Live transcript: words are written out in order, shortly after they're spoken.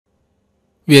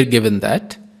We are given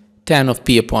that tan of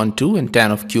p upon 2 and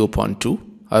tan of q upon 2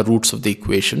 are roots of the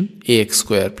equation ax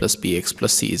square plus bx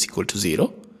plus c is equal to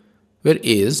 0, where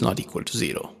a is not equal to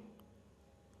 0.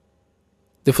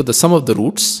 Therefore, the sum of the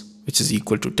roots, which is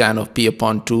equal to tan of p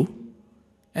upon 2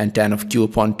 and tan of q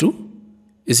upon 2,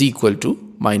 is equal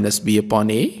to minus b upon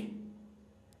a,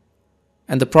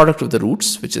 and the product of the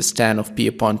roots, which is tan of p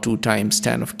upon 2 times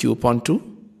tan of q upon 2,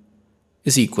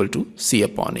 is equal to c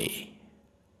upon a.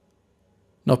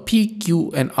 Now p,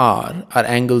 q and r are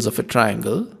angles of a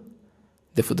triangle.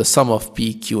 Therefore, the sum of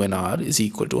p, q and r is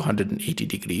equal to 180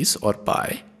 degrees or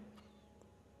pi.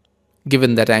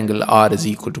 Given that angle r is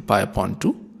equal to pi upon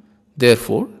 2,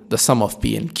 therefore the sum of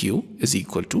p and q is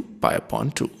equal to pi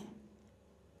upon 2.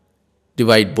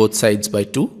 Divide both sides by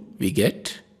 2, we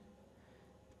get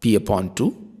p upon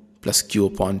 2 plus q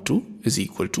upon 2 is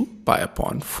equal to pi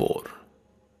upon 4.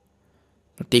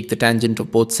 Now take the tangent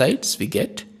of both sides, we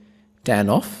get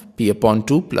tan of p upon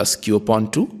 2 plus q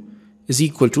upon 2 is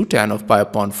equal to tan of pi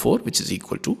upon 4, which is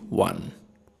equal to 1.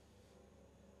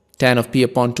 Tan of p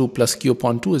upon 2 plus q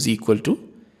upon 2 is equal to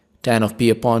tan of p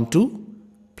upon 2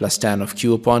 plus tan of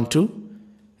q upon 2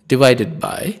 divided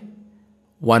by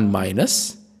 1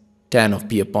 minus tan of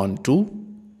p upon 2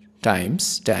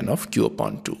 times tan of q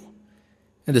upon 2,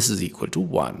 and this is equal to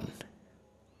 1.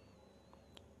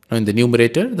 Now in the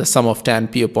numerator, the sum of tan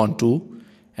p upon 2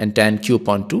 and tan q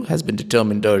upon 2 has been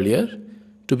determined earlier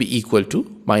to be equal to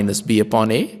minus b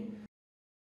upon a,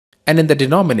 and in the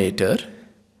denominator,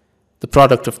 the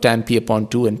product of tan p upon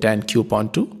 2 and tan q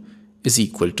upon 2 is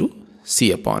equal to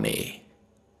c upon a.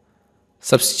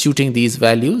 Substituting these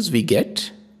values, we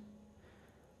get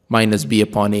minus b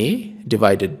upon a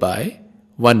divided by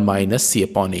 1 minus c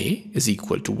upon a is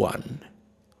equal to 1.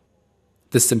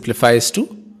 This simplifies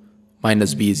to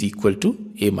minus b is equal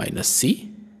to a minus c,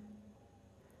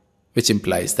 which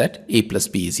implies that a plus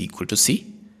b is equal to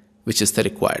c, which is the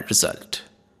required result.